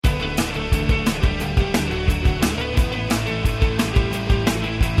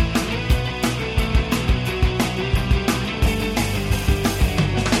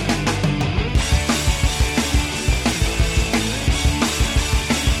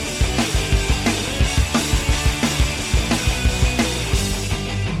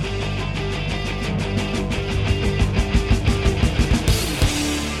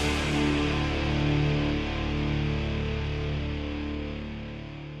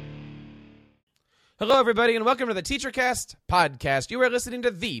Hello, everybody, and welcome to the TeacherCast podcast. You are listening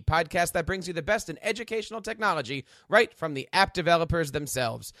to the podcast that brings you the best in educational technology right from the app developers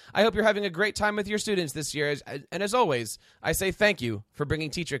themselves. I hope you're having a great time with your students this year, and as always, I say thank you for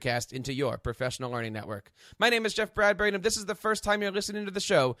bringing TeacherCast into your professional learning network. My name is Jeff Bradbury, and if this is the first time you're listening to the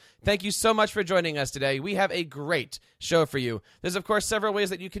show, thank you so much for joining us today. We have a great show for you. There's, of course, several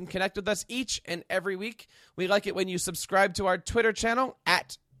ways that you can connect with us each and every week. We like it when you subscribe to our Twitter channel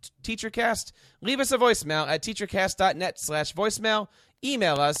at TeacherCast. Leave us a voicemail at teachercast.net/voicemail.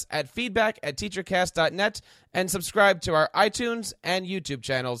 Email us at feedback@teachercast.net and subscribe to our iTunes and YouTube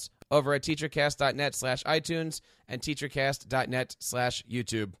channels over at teachercast.net/iTunes and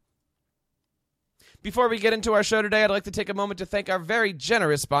teachercast.net/YouTube. Before we get into our show today, I'd like to take a moment to thank our very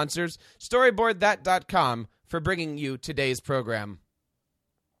generous sponsors, StoryboardThat.com, for bringing you today's program.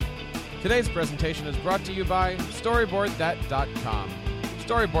 Today's presentation is brought to you by StoryboardThat.com.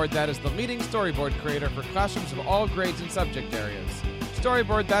 Storyboard That is the leading storyboard creator for classrooms of all grades and subject areas.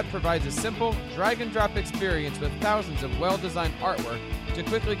 Storyboard That provides a simple, drag-and-drop experience with thousands of well-designed artwork to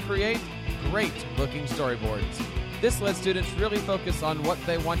quickly create great-looking storyboards. This lets students really focus on what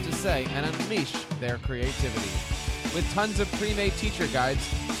they want to say and unleash their creativity. With tons of pre-made teacher guides,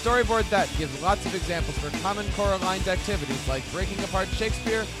 Storyboard That gives lots of examples for common core-aligned activities like breaking apart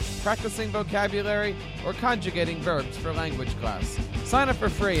Shakespeare, practicing vocabulary, or conjugating verbs for language class. Sign up for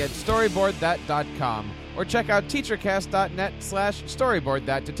free at StoryboardThat.com or check out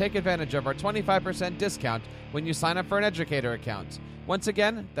teachercast.net/StoryboardThat to take advantage of our 25% discount when you sign up for an educator account. Once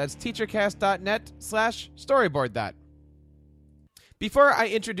again, that's teachercast.net/StoryboardThat. Before I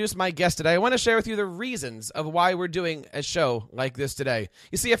introduce my guest today, I want to share with you the reasons of why we're doing a show like this today.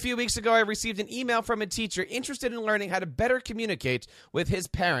 You see, a few weeks ago, I received an email from a teacher interested in learning how to better communicate with his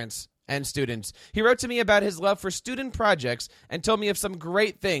parents and students. He wrote to me about his love for student projects and told me of some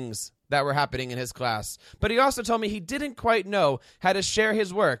great things that were happening in his class. But he also told me he didn't quite know how to share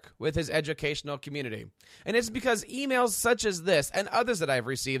his work with his educational community. And it's because emails such as this and others that I've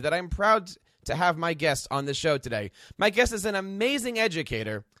received that I'm proud to have my guest on the show today. My guest is an amazing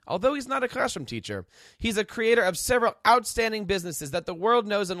educator, although he's not a classroom teacher. He's a creator of several outstanding businesses that the world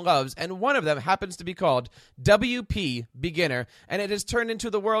knows and loves, and one of them happens to be called WP Beginner, and it has turned into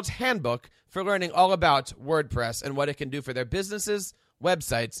the world's handbook for learning all about WordPress and what it can do for their businesses,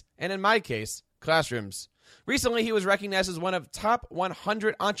 websites, and in my case, classrooms. Recently, he was recognized as one of top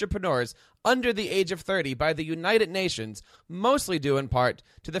 100 entrepreneurs under the age of 30 by the United Nations, mostly due in part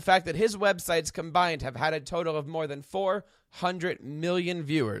to the fact that his websites combined have had a total of more than 400 million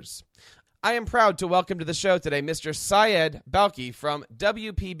viewers. I am proud to welcome to the show today Mr. Syed Balkhi from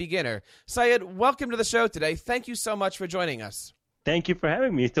WP Beginner. Syed, welcome to the show today. Thank you so much for joining us. Thank you for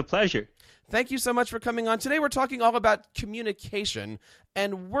having me. It's a pleasure. Thank you so much for coming on. Today we're talking all about communication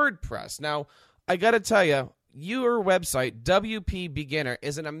and WordPress. Now, I got to tell you, your website, WP Beginner,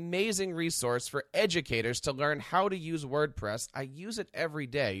 is an amazing resource for educators to learn how to use WordPress. I use it every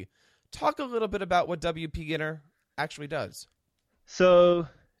day. Talk a little bit about what WP Beginner actually does. So,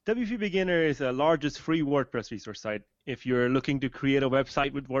 WP Beginner is the largest free WordPress resource site. If you're looking to create a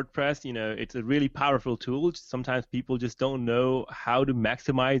website with WordPress, it's a really powerful tool. Sometimes people just don't know how to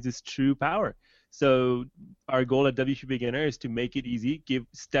maximize its true power. So our goal at WP Beginner is to make it easy, give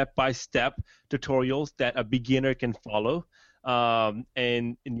step-by-step tutorials that a beginner can follow,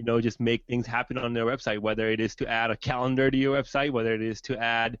 and just make things happen on their website, whether it is to add a calendar to your website, whether it is to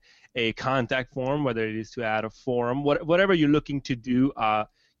add a contact form, whether it is to add a forum, whatever you're looking to do.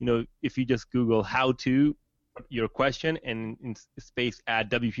 If you just Google how to your question and in space add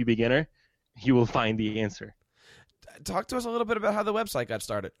WP Beginner, you will find the answer. Talk to us a little bit about how the website got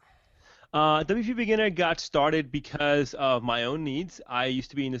started. WP Beginner got started because of my own needs. I used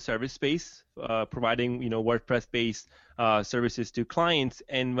to be in the service space, providing WordPress-based services to clients.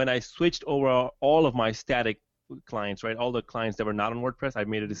 And when I switched over all of my static clients, right, all the clients that were not on WordPress, I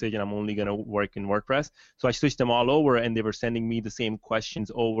made a decision I'm only going to work in WordPress. So I switched them all over, and they were sending me the same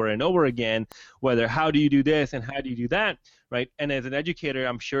questions over and over again, whether how do you do this and how do you do that, right? And as an educator,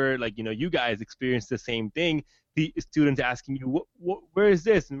 I'm sure you guys experience the same thing. The students asking you, where is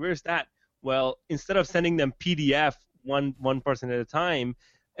this and where's that? Well, instead of sending them PDF one person at a time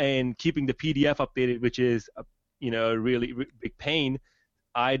and keeping the PDF updated, which is a really big pain,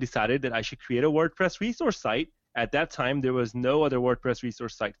 I decided that I should create a WordPress resource site. At that time, there was no other WordPress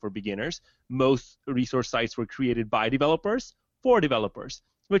resource site for beginners. Most resource sites were created by developers for developers,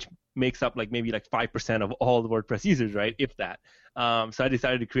 which makes up maybe 5% of all the WordPress users, right? If that. So I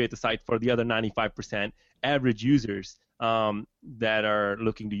decided to create the site for the other 95% average users that are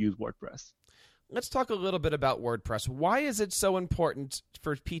looking to use WordPress. let's talk a little bit about WordPress. Why is it so important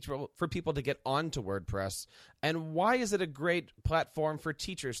for people to get onto WordPress, and why is it a great platform for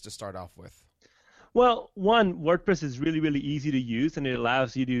teachers to start off with? Well, one, WordPress is really, really easy to use, and it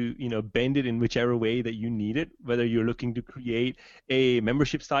allows you to, bend it in whichever way that you need it, whether you're looking to create a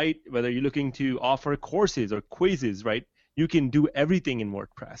membership site, whether you're looking to offer courses or quizzes, right? You can do everything in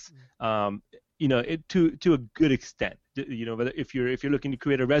WordPress. To a good extent. Whether if you're looking to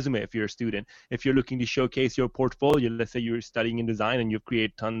create a resume, if you're a student, if you're looking to showcase your portfolio, let's say you're studying in design and you've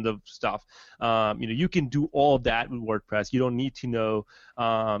created tons of stuff, you can do all of that with WordPress. You don't need to know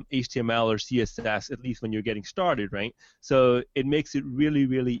HTML or CSS, at least when you're getting started, right? So it makes it really,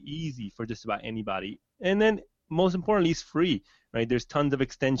 really easy for just about anybody. And then most importantly, it's free, right? There's tons of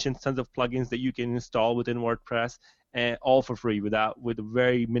extensions, tons of plugins that you can install within WordPress, and all for free with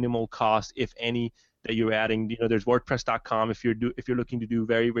very minimal cost, if any, that you're adding. There's WordPress.com. If you're looking to do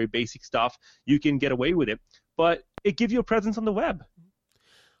very, very basic stuff, you can get away with it. But it gives you a presence on the web.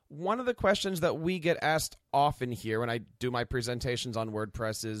 One of the questions that we get asked often here when I do my presentations on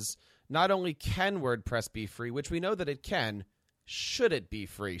WordPress is not only can WordPress be free, which we know that it can, should it be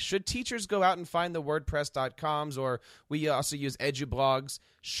free? Should teachers go out and find the WordPress.coms, or we also use EduBlogs?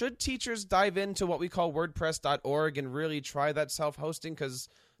 Should teachers dive into what we call WordPress.org and really try that self-hosting? Because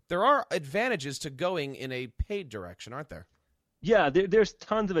there are advantages to going in a paid direction, aren't there? Yeah, there's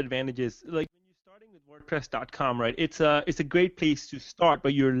tons of advantages. Like when you're starting with WordPress.com, right? It's a great place to start,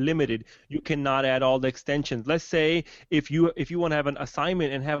 but you're limited. You cannot add all the extensions. Let's say if you want to have an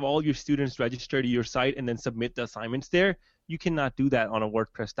assignment and have all your students register to your site and then submit the assignments there, you cannot do that on a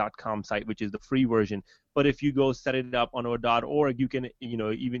WordPress.com site, which is the free version. But if you go set it up on a .org, you can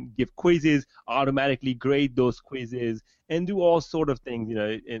even give quizzes, automatically grade those quizzes, and do all sort of things.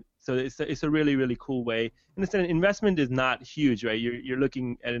 So it's a really, really cool way. And it's an investment is not huge, right? You're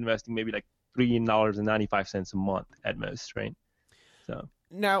looking at investing maybe like $3.95 a month at most, right? So.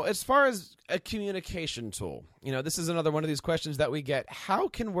 Now, as far as a communication tool, this is another one of these questions that we get. How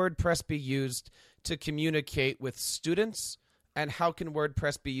can WordPress be used to communicate with students, and how can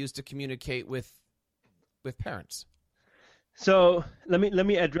WordPress be used to communicate with parents? So let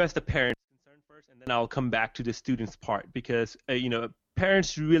me address the parents' concern first, and then I'll come back to the students' part, because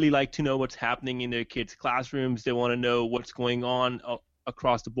parents really like to know what's happening in their kids' classrooms. They want to know what's going on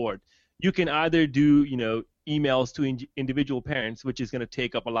across the board. You can either do emails to individual parents, which is going to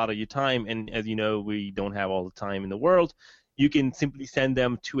take up a lot of your time, and as you know, we don't have all the time in the world. You can simply send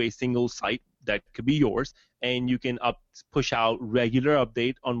them to a single site that could be yours, and you can push out regular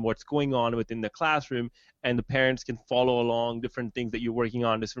update on what's going on within the classroom, and the parents can follow along different things that you're working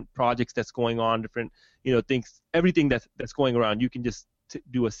on, different projects that's going on, different things, everything that's going around. You can just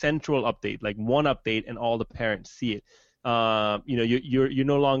do a central update, like one update, and all the parents see it. You're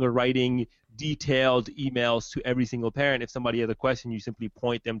no longer writing detailed emails to every single parent. If somebody has a question, you simply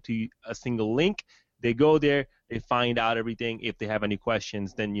point them to a single link. They go there, they find out everything. If they have any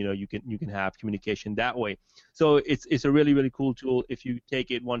questions, then you can have communication that way. So it's a really, really cool tool. If you take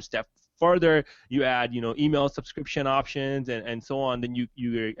it one step further, you add email subscription options and so on, then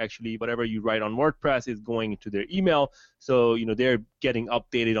you actually, whatever you write on WordPress is going into their email. So they're getting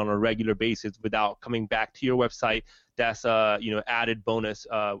updated on a regular basis without coming back to your website. That's added bonus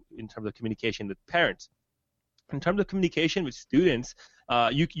in terms of communication with parents. In terms of communication with students,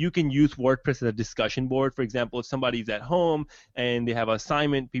 you can use WordPress as a discussion board. For example, if somebody's at home and they have an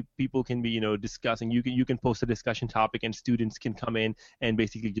assignment, people can be discussing. You can post a discussion topic, and students can come in and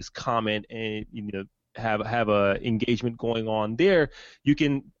basically just comment and have a engagement going on there. You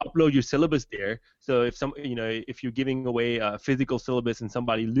can upload your syllabus there. So if you're giving away a physical syllabus and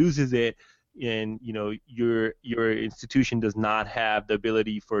somebody loses it, and your institution does not have the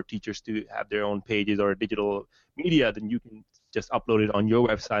ability for teachers to have their own pages or digital media, then you can just upload it on your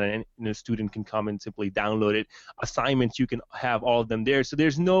website, and a student can come and simply download it. Assignments, you can have all of them there. So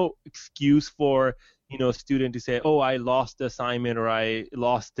there's no excuse for a student to say, oh, I lost the assignment, or I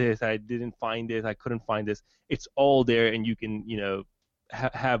lost this, I didn't find this, I couldn't find this. It's all there, and you can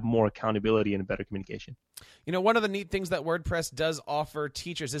have more accountability and better communication. One of the neat things that WordPress does offer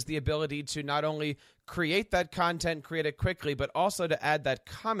teachers is the ability to not only create that content, create it quickly, but also to add that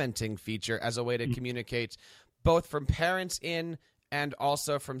commenting feature as a way to communicate both from parents in and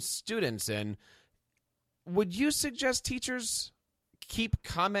also from students in. Would you suggest teachers keep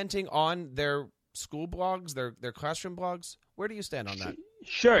commenting on their school blogs, their classroom blogs? Where do you stand on that?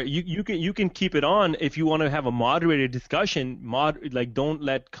 Sure, you can keep it on if you want to have a moderated discussion. Don't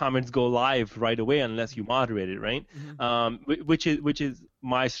let comments go live right away unless you moderate it, right? Mm-hmm. Which is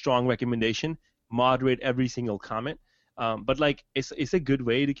my strong recommendation. Moderate every single comment, but it's a good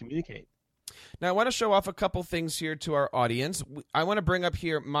way to communicate. Now, I want to show off a couple things here to our audience. I want to bring up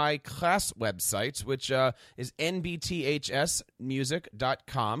here my class website, which is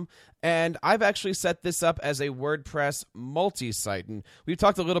nbthsmusic.com. And I've actually set this up as a WordPress multi-site. And we've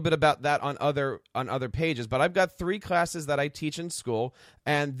talked a little bit about that on other pages, but I've got 3 classes that I teach in school,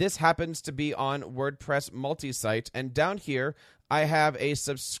 and this happens to be on WordPress multi-site. And down here, I have a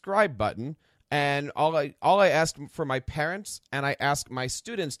subscribe button. And all I ask for my parents and I ask my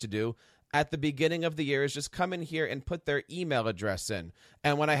students to do at the beginning of the year is just come in here and put their email address in.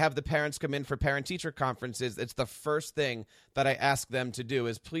 And when I have the parents come in for parent-teacher conferences, it's the first thing that I ask them to do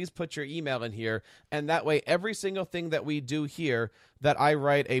is please put your email in here. And that way, every single thing that we do here that I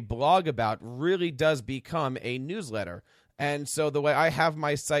write a blog about really does become a newsletter. And so the way I have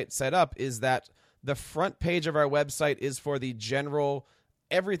my site set up is that the front page of our website is for the general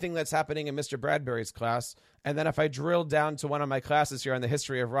everything that's happening in Mr. Bradbury's class. And then if I drill down to one of my classes here on the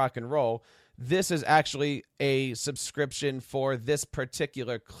history of rock and roll, this is actually a subscription for this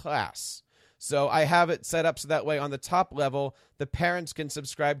particular class. So I have it set up so that way on the top level, the parents can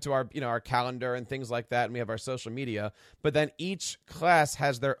subscribe to our calendar and things like that, and we have our social media. But then each class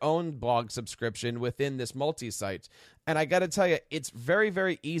has their own blog subscription within this multi-site. And I got to tell you, it's very,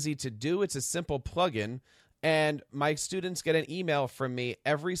 very easy to do. It's a simple plugin. And my students get an email from me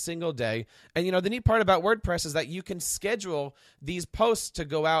every single day. And, the neat part about WordPress is that you can schedule these posts to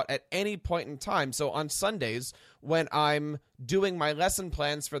go out at any point in time. So on Sundays, when I'm doing my lesson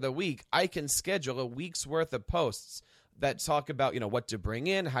plans for the week, I can schedule a week's worth of posts that talk about, what to bring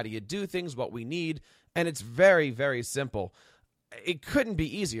in, how do you do things, what we need. And it's very, very simple. It couldn't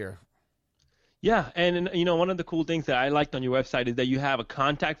be easier. Yeah, and one of the cool things that I liked on your website is that you have a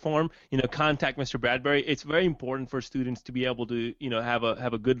contact form. Contact Mr. Bradbury. It's very important for students to be able to have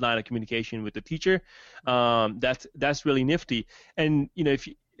a good line of communication with the teacher. That's really nifty. And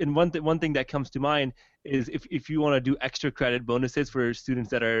one thing that comes to mind is if you want to do extra credit bonuses for students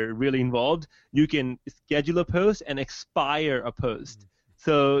that are really involved, you can schedule a post and expire a post.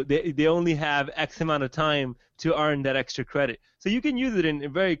 So they only have X amount of time to earn that extra credit. So you can use it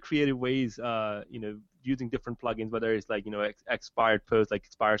in very creative ways, using different plugins, whether it's like, expired post, like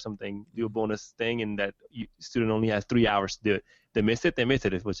expire something, do a bonus thing, and that student only has 3 hours to do it. They miss it.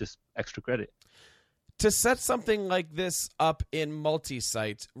 It was just extra credit. To set something like this up in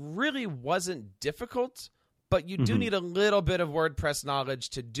multi-site really wasn't difficult, but you do need a little bit of WordPress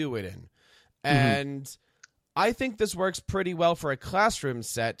knowledge to do it in. And I think this works pretty well for a classroom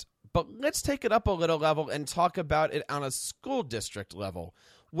set, but let's take it up a little level and talk about it on a school district level.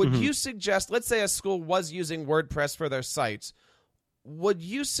 Would you suggest, let's say a school was using WordPress for their site, would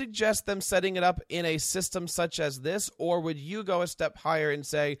you suggest them setting it up in a system such as this, or would you go a step higher and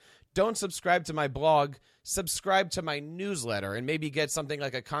say, don't subscribe to my blog, subscribe to my newsletter, and maybe get something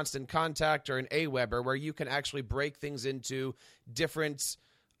like a Constant Contact or an Aweber where you can actually break things into different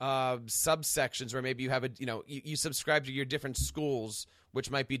subsections where maybe you have you subscribe to your different schools,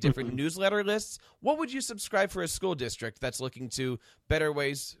 which might be different newsletter lists. What would you subscribe for a school district that's looking to better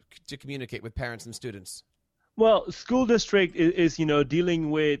ways to communicate with parents and students? Well, school district is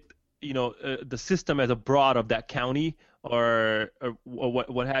dealing with the system as a broad of that county or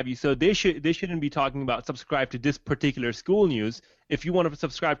what have you. So they shouldn't be talking about subscribe to this particular school news. If you want to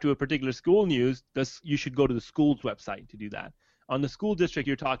subscribe to a particular school news, you should go to the school's website to do that. On the school district,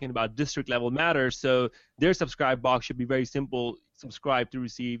 you're talking about district level matters, so their subscribe box should be very simple. Subscribe to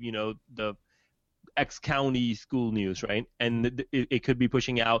receive, the X county school news, right? And it could be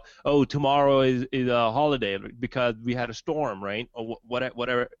pushing out, tomorrow is a holiday because we had a storm, right? Or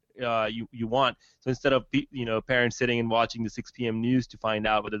whatever you want. So instead of parents sitting and watching the 6 p.m. news to find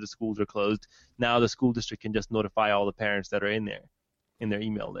out whether the schools are closed, now the school district can just notify all the parents that are in their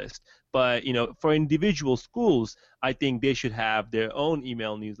email list. But for individual schools, I think they should have their own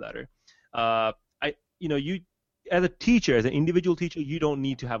email newsletter. You as a teacher, as an individual teacher, you don't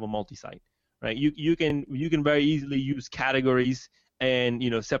need to have a multi-site, right? You can very easily use categories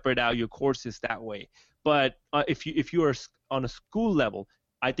and separate out your courses that way. But if you are on a school level,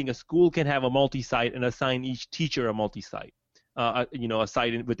 I think a school can have a multi-site and assign each teacher a multi-site, a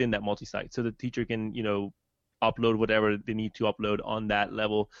site within that multi-site, so the teacher can upload whatever they need to upload on that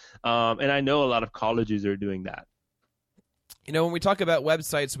level. And I know a lot of colleges are doing that. When we talk about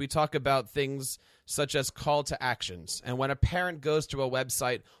websites, we talk about things such as call to actions. And when a parent goes to a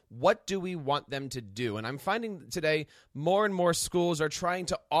website, what do we want them to do? And I'm finding today more and more schools are trying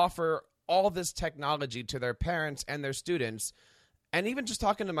to offer all this technology to their parents and their students. And even just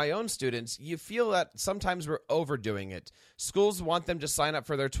talking to my own students, you feel that sometimes we're overdoing it. Schools want them to sign up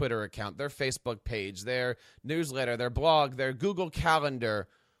for their Twitter account, their Facebook page, their newsletter, their blog, their Google Calendar.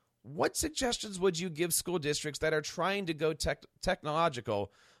 what suggestions would you give school districts that are trying to go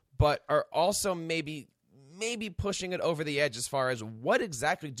technological, but are also maybe pushing it over the edge as far as what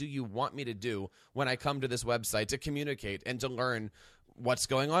exactly do you want me to do when I come to this website to communicate and to learn what's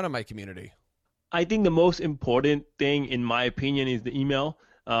going on in my community? I think the most important thing, in my opinion, is the email.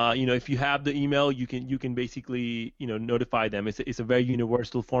 If you have the email, you can basically notify them. It's a very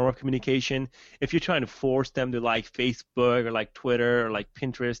universal form of communication. If you're trying to force them to like Facebook or like Twitter or like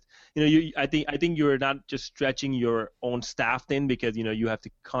Pinterest, I think you're not just stretching your own staff thin, because you have to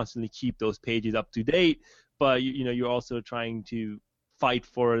constantly keep those pages up to date, but you're also trying to fight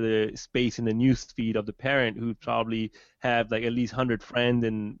for the space in the news feed of the parent, who probably have like at least 100 friends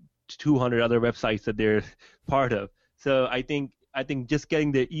and 200 other websites that they're part of. So I think just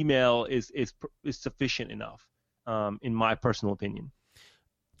getting the email is sufficient enough, in my personal opinion.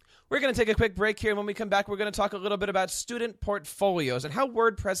 We're going to take a quick break here. When we come back, we're going to talk a little bit about student portfolios and how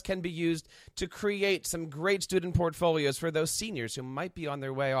WordPress can be used to create some great student portfolios for those seniors who might be on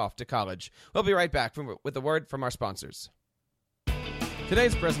their way off to college. We'll be right back with a word from our sponsors.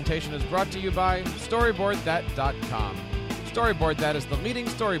 Today's presentation is brought to you by StoryboardThat.com. Storyboard That is the leading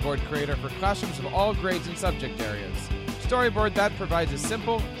storyboard creator for classrooms of all grades and subject areas. Storyboard That provides a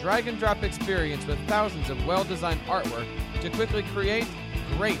simple, drag-and-drop experience with thousands of well-designed artwork to quickly create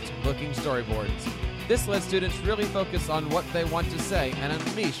great-looking storyboards. This lets students really focus on what they want to say and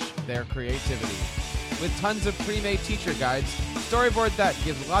unleash their creativity. With tons of pre-made teacher guides, Storyboard That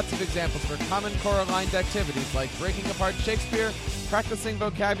gives lots of examples for common core-aligned activities like breaking apart Shakespeare, practicing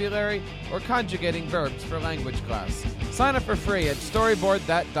vocabulary, or conjugating verbs for language class. Sign up for free at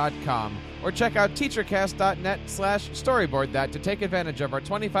StoryboardThat.com or check out teachercast.net/StoryboardThat to take advantage of our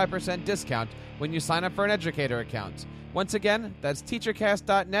 25% discount when you sign up for an educator account. Once again, that's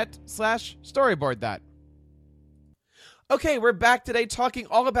teachercast.net/StoryboardThat. Okay, we're back today talking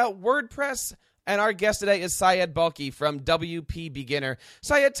all about WordPress. And our guest today is Syed Balkhi from WP Beginner.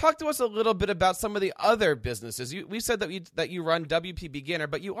 Syed, talk to us a little bit about some of the other businesses. We said that you run WP Beginner,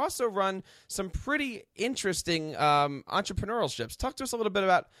 but you also run some pretty interesting entrepreneurships. Talk to us a little bit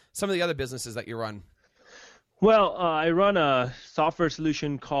about some of the other businesses that you run. Well, I run a software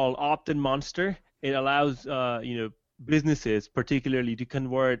solution called OptinMonster. It allows businesses particularly to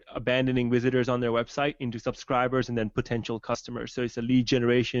convert abandoning visitors on their website into subscribers and then potential customers. So it's a lead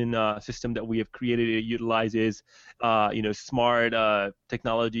generation system that we have created. It utilizes smart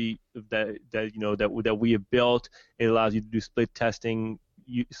technology that we have built. It allows you to do split testing,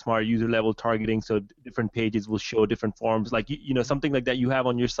 smart user level targeting, so different pages will show different forms, like something like that you have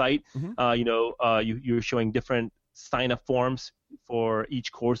on your site. Mm-hmm. You're showing different sign up forms for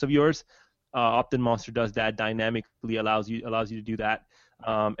each course of yours. OptinMonster does that dynamically, allows you to do that,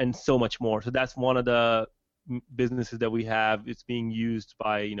 and so much more. So that's one of the businesses that we have. It's being used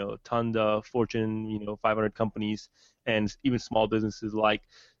by tons of Fortune 500 companies and even small businesses. Like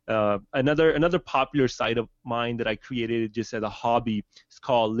another popular site of mine that I created just as a hobby. It's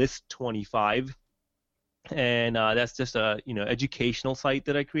called List25. And that's just a educational site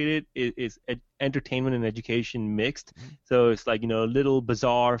that I created. It's entertainment and education mixed. Mm-hmm. So it's like little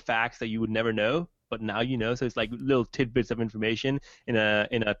bizarre facts that you would never know, but now you know. So it's like little tidbits of information in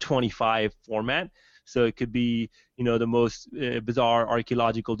a 25 format. So it could be the most bizarre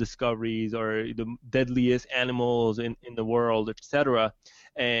archaeological discoveries or the deadliest animals in the world, etc.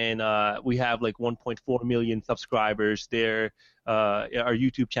 And we have like 1.4 million subscribers there. Our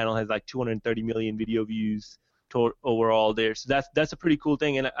YouTube channel has like 230 million video views overall there. So that's a pretty cool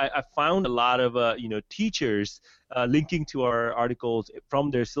thing. And I found a lot of teachers linking to our articles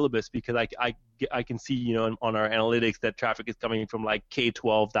from their syllabus, because I can see on our analytics that traffic is coming from like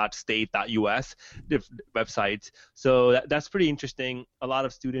k12.state.us websites. So that's pretty interesting. A lot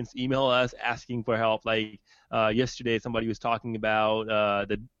of students email us asking for help. Like yesterday, somebody was talking about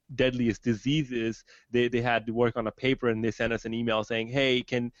the deadliest diseases. They had to work on a paper, and they sent us an email saying, hey,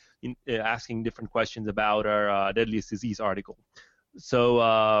 asking different questions about our deadliest disease article.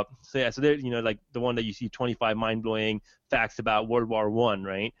 So they're like the one that you see, 25 mind-blowing facts about World War I,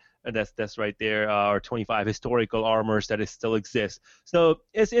 right? And that's right there, or 25 historical armors that still exist. So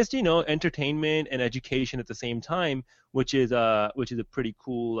it's entertainment and education at the same time, which is a pretty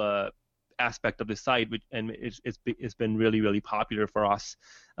cool aspect of the site, and it's been really, really popular for us.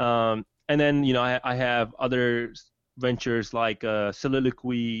 And then I have other ventures like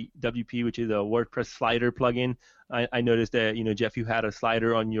Soliloquy WP, which is a WordPress slider plugin. I noticed that Jeff, you had a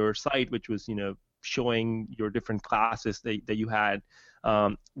slider on your site which was showing your different classes that you had.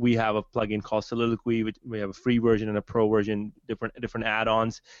 We have a plugin called Soliloquy. We have a free version and a pro version, different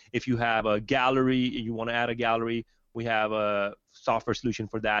add-ons. If you have a gallery, you want to add a gallery, We have a software solution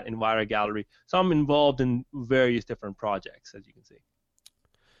for that, Enviro Gallery. So I'm involved in various different projects, as you can see.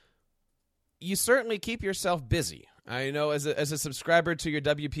 You certainly keep yourself busy. I know as a subscriber to your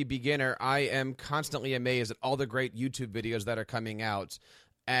WP Beginner, I am constantly amazed at all the great YouTube videos that are coming out.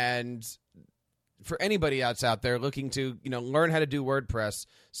 And for anybody else out there looking to, learn how to do WordPress,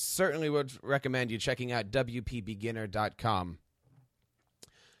 certainly would recommend you checking out WPBeginner.com.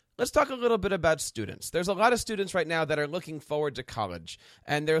 Let's talk a little bit about students. There's a lot of students right now that are looking forward to college,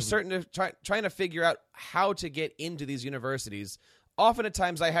 and they're trying to figure out how to get into these universities. Often at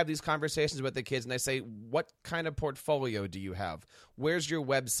times I have these conversations with the kids and I say, what kind of portfolio do you have? Where's your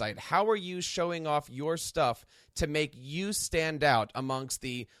website? How are you showing off your stuff to make you stand out amongst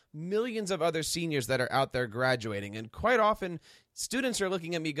the millions of other seniors that are out there graduating? And quite often students are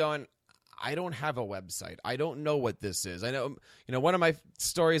looking at me going, I don't have a website. I don't know what this is. I know, one of my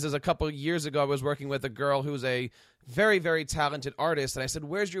stories is a couple of years ago, I was working with a girl who's a very, very talented artist. And I said,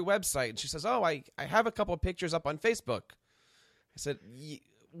 where's your website? And she says, oh, I have a couple of pictures up on Facebook. I said,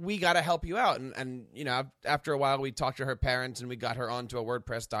 we got to help you out. And after a while, we talked to her parents and we got her onto a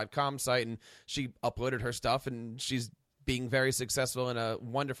WordPress.com site, and she uploaded her stuff, and she's being very successful in a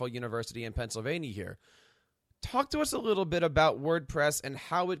wonderful university in Pennsylvania here. Talk to us a little bit about WordPress and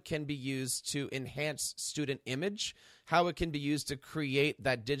how it can be used to enhance student image, how it can be used to create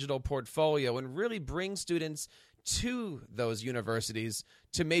that digital portfolio and really bring students to those universities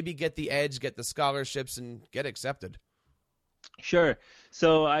to maybe get the edge, get the scholarships, and get accepted. Sure.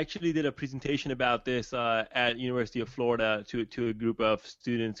 So I actually did a presentation about this at University of Florida to a group of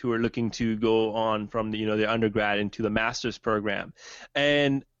students who are looking to go on from their undergrad into the master's program.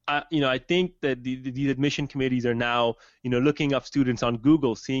 And I think that these admission committees are now, looking up students on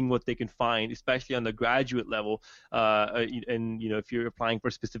Google, seeing what they can find, especially on the graduate level, and if you're applying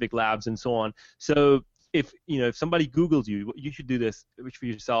for specific labs and so on. So if somebody Googles you, you should do this for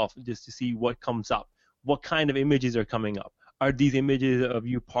yourself just to see what comes up. What kind of images are coming up? Are these images of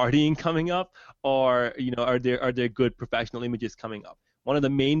you partying coming up, or are there good professional images coming up? One of the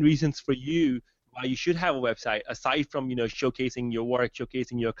main reasons for you why you should have a website, aside from showcasing your work,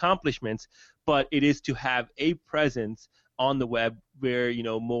 showcasing your accomplishments, but it is to have a presence on the web where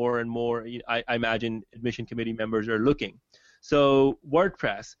more and more I imagine admission committee members are looking. So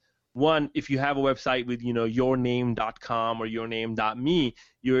WordPress. One, if you have a website with yourname.com or yourname.me,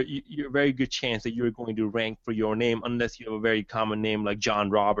 you're a very good chance that you're going to rank for your name, unless you have a very common name like John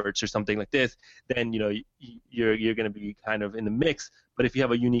Roberts or something like this. Then you're going to be kind of in the mix. But if you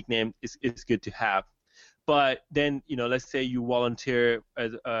have a unique name, it's good to have. But then let's say you volunteer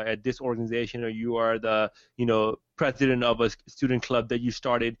at this organization, or you are the president of a student club that you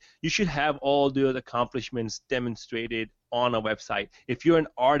started. You should have all the accomplishments demonstrated on a website. If you're an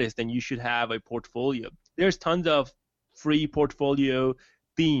artist, then you should have a portfolio. There's tons of free portfolio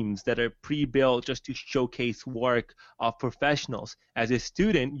themes that are pre-built just to showcase work of professionals. As a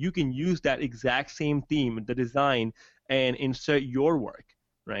student, you can use that exact same theme, the design, and insert your work,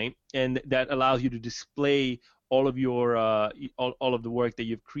 right? And that allows you to display all of your all of the work that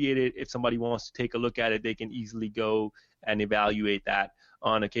you've created. If somebody wants to take a look at it, they can easily go and evaluate that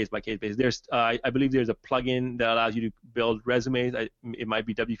on a case-by-case basis. There's, I believe there's a plugin that allows you to build resumes. It might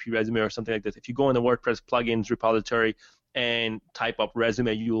be WP Resume or something like this. If you go in the WordPress plugins repository and type up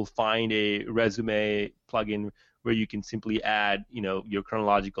resume, you'll find a resume plugin where you can simply add, your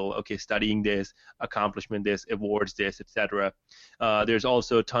chronological, studying this, accomplishment this, awards this, etc. There's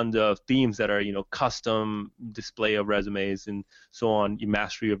also tons of themes that are, custom display of resumes and so on, your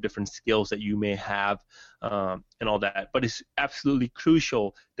mastery of different skills that you may have, and all that. But it's absolutely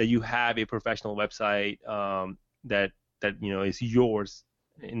crucial that you have a professional website that is yours,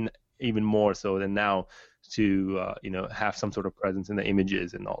 and even more so than now, to have some sort of presence in the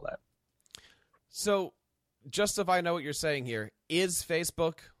images and all that. So, just if I know what you're saying here, is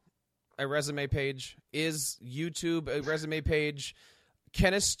Facebook a resume page? Is YouTube a resume page?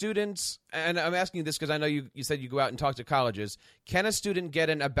 Can a student, and I'm asking you this because I know you said you go out and talk to colleges, can a student get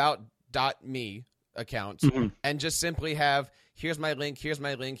an about.me account and just simply have, here's my link, here's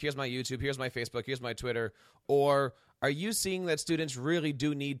my YouTube, here's my Facebook, here's my Twitter? Or are you seeing that students really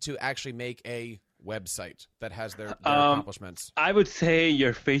do need to actually make a website that has their accomplishments? I would say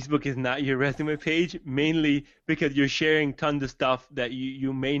your Facebook is not your resume page, mainly because you're sharing tons of stuff that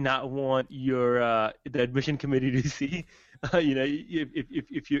you may not want your the admission committee to see.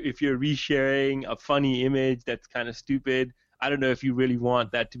 If you're resharing a funny image that's kind of stupid, I don't know if you really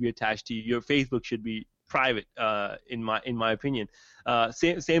want that to be attached to you. Your Facebook should be private, in my opinion.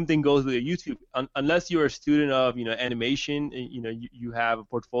 Same thing goes with YouTube. Unless you're a student of animation, you have a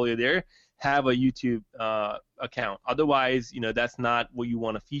portfolio there. have a YouTube account. Otherwise, that's not what you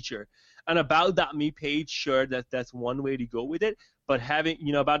want to feature. An About.me page, sure, that's one way to go with it. But having,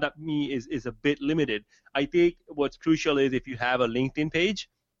 About.me is a bit limited. I think what's crucial is if you have a LinkedIn page,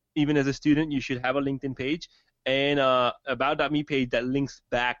 even as a student, you should have a LinkedIn page. And About.me page that links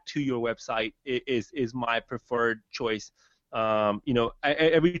back to your website is my preferred choice.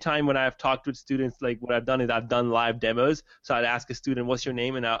 Every time when I've talked with students, like what I've done is I've done live demos. So I'd ask a student, "What's your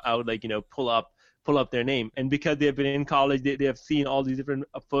name?" and I would pull up their name. And because they've been in college, they have seen all these different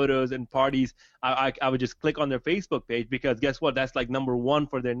photos and parties. I would just click on their Facebook page, because guess what? That's like number one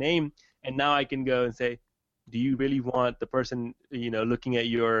for their name. And now I can go and say, do you really want the person, looking at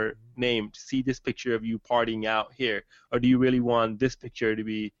your name to see this picture of you partying out here? Or do you really want this picture to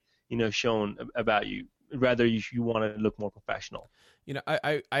be, shown about you? Rather, you want to look more professional.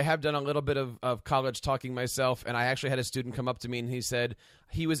 I have done a little bit of college talking myself, and I actually had a student come up to me, and he said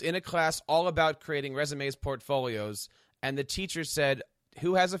he was in a class all about creating resumes, portfolios, and the teacher said,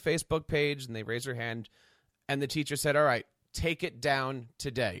 "Who has a Facebook page?" And they raised their hand, and the teacher said, "All right, take it down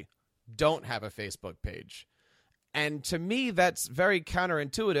today. Don't have a Facebook page." And to me, that's very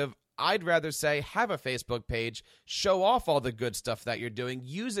counterintuitive. I'd rather say have a Facebook page, show off all the good stuff that you're doing,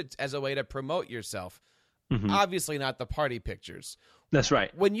 use it as a way to promote yourself. Mm-hmm. Obviously not the party pictures. That's right.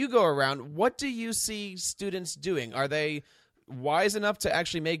 When you go around, what do you see students doing? Are they wise enough to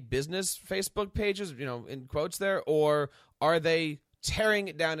actually make business Facebook pages, in quotes there, or are they tearing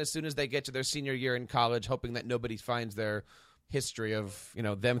it down as soon as they get to their senior year in college, hoping that nobody finds their history of,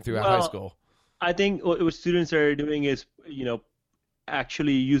 them throughout high school? I think what students are doing is,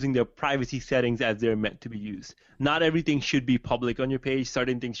 actually using their privacy settings as they're meant to be used. Not everything should be public on your page.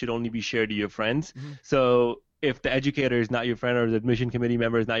 Certain things should only be shared to your friends. Mm-hmm. So if the educator is not your friend or the admission committee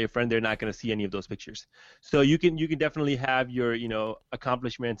member is not your friend, they're not going to see any of those pictures. So you can definitely have your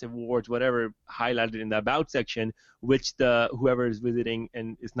accomplishments, awards, whatever highlighted in the about section, which the whoever is visiting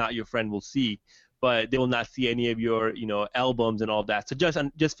and is not your friend will see. But they will not see any of your, albums and all that. So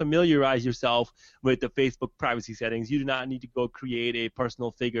just familiarize yourself with the Facebook privacy settings. You do not need to go create a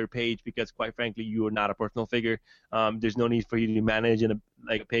personal figure page, because, quite frankly, you are not a personal figure. There's no need for you to manage a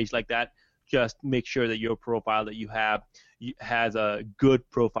page like that. Just make sure that your profile that you have has a good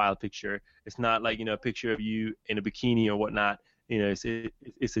profile picture. It's not like a picture of you in a bikini or whatnot.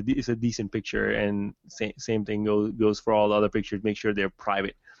 It's a decent picture, and same thing goes for all the other pictures. Make sure they're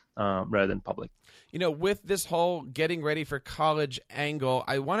private rather than public. With this whole getting ready for college angle,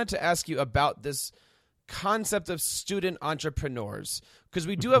 I wanted to ask you about this concept of student entrepreneurs, because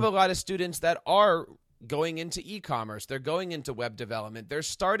we do have a lot of students that are going into e-commerce. They're going into web development. They're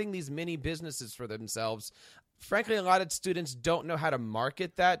starting these mini businesses for themselves. Frankly, a lot of students don't know how to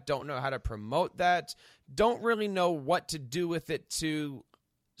market that, don't know how to promote that, don't really know what to do with it to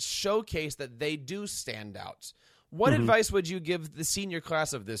showcase that they do stand out. What advice would you give the senior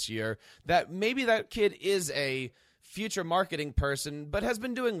class of this year that maybe that kid is a future marketing person but has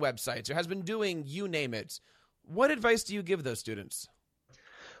been doing websites or has been doing you name it? What advice do you give those students?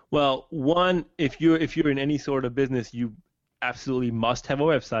 Well, one, if you're in any sort of business, you absolutely must have a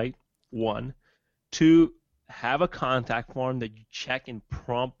website. One. Two, have a contact form that you check and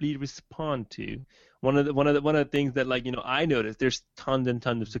promptly respond to. One of the things that I noticed, there's tons and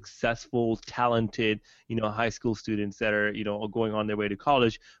tons of successful, talented high school students that are going on their way to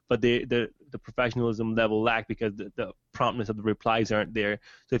college, but the professionalism level lack because the promptness of the replies aren't there.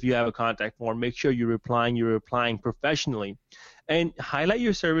 So if you have a contact form, make sure you're replying professionally, and highlight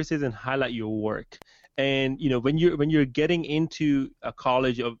your services and highlight your work. And when you're getting into a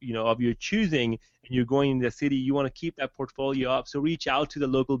college of your choosing and you're going into the city, you want to keep that portfolio up. So reach out to the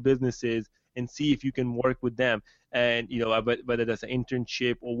local businesses and see if you can work with them. And whether that's an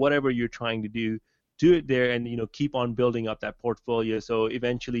internship or whatever you're trying to do it there, and keep on building up that portfolio. So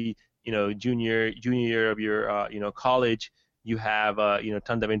eventually, junior year of your college, you have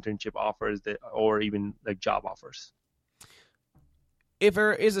tons of internship offers or even like job offers. If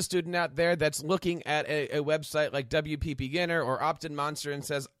there is a student out there that's looking at a website like WP Beginner or Opt-in Monster and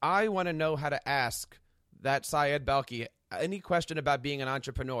says, I want to know how to ask that Syed Balkhi any question about being an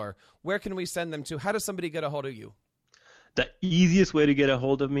entrepreneur, where can we send them to? How does somebody get a hold of you? The easiest way to get a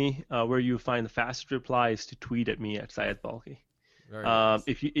hold of me, where you find the fastest reply, is to tweet at me at Syed Balkhi. Nice.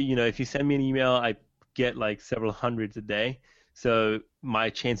 If you send me an email, I get like several hundreds a day. So my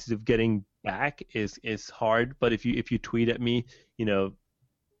chances of getting back is hard. But if you tweet at me,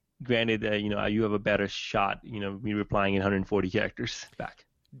 granted, you have a better shot, me replying in 140 characters back.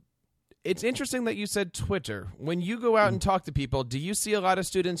 It's interesting that you said Twitter. When you go out and talk to people, do you see a lot of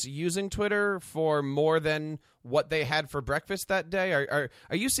students using Twitter for more than what they had for breakfast that day? Are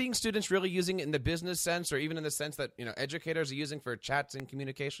you seeing students really using it in the business sense, or even in the sense that educators are using for chats and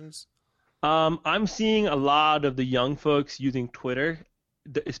communications? I'm seeing a lot of the young folks using Twitter,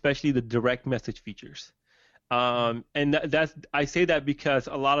 especially the direct message features. And I say that because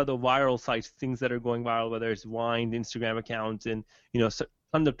a lot of the viral sites, things that are going viral, whether it's Vine, Instagram accounts, and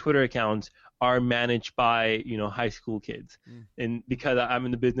tons of Twitter accounts, are managed by high school kids. And because I'm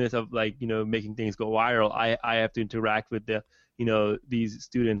in the business of making things go viral, I have to interact with these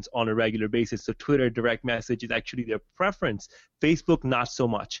students on a regular basis. So Twitter direct message is actually their preference. Facebook, not so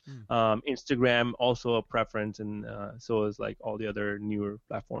much. Instagram, also a preference, and so is all the other newer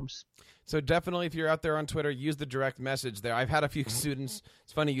platforms. So definitely, if you're out there on Twitter, use the direct message there. I've had a few students,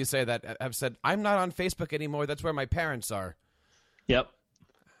 it's funny you say that, have said, I'm not on Facebook anymore. That's where my parents are. Yep.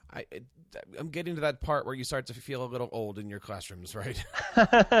 I'm getting to that part where you start to feel a little old in your classrooms, right?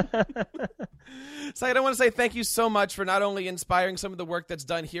 Syed, I want to say thank you so much for not only inspiring some of the work that's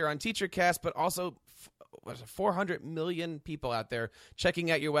done here on TeacherCast, but also 400 million people out there checking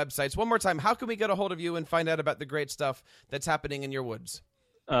out your websites. One more time, how can we get a hold of you and find out about the great stuff that's happening in your woods?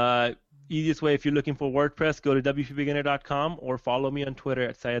 Easiest way, if you're looking for WordPress, go to wpbeginner.com or follow me on Twitter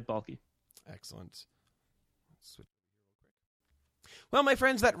at Syed Balki. Excellent. Well, my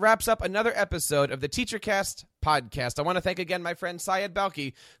friends, that wraps up another episode of the TeacherCast podcast. I want to thank again my friend Syed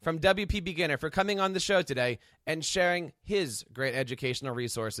Balki from WP Beginner for coming on the show today and sharing his great educational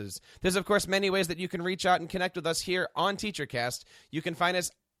resources. There's, of course, many ways that you can reach out and connect with us here on TeacherCast. You can find us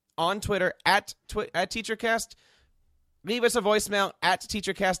on Twitter at TeacherCast. Leave us a voicemail at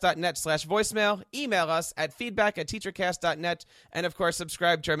teachercast.net/voicemail. Email us at feedback@teachercast.net. And, of course,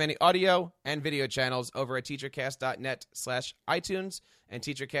 subscribe to our many audio and video channels over at teachercast.net/iTunes and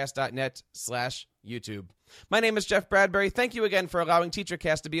teachercast.net/YouTube. My name is Jeff Bradbury. Thank you again for allowing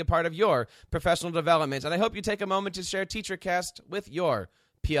TeacherCast to be a part of your professional development. And I hope you take a moment to share TeacherCast with your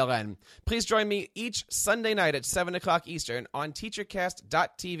PLN. Please join me each Sunday night at 7 o'clock Eastern on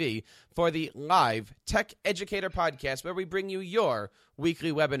teachercast.tv for the live Tech Educator podcast, where we bring you your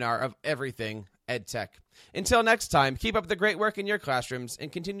weekly webinar of everything EdTech. Until next time, keep up the great work in your classrooms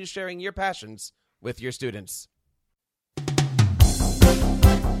and continue sharing your passions with your students.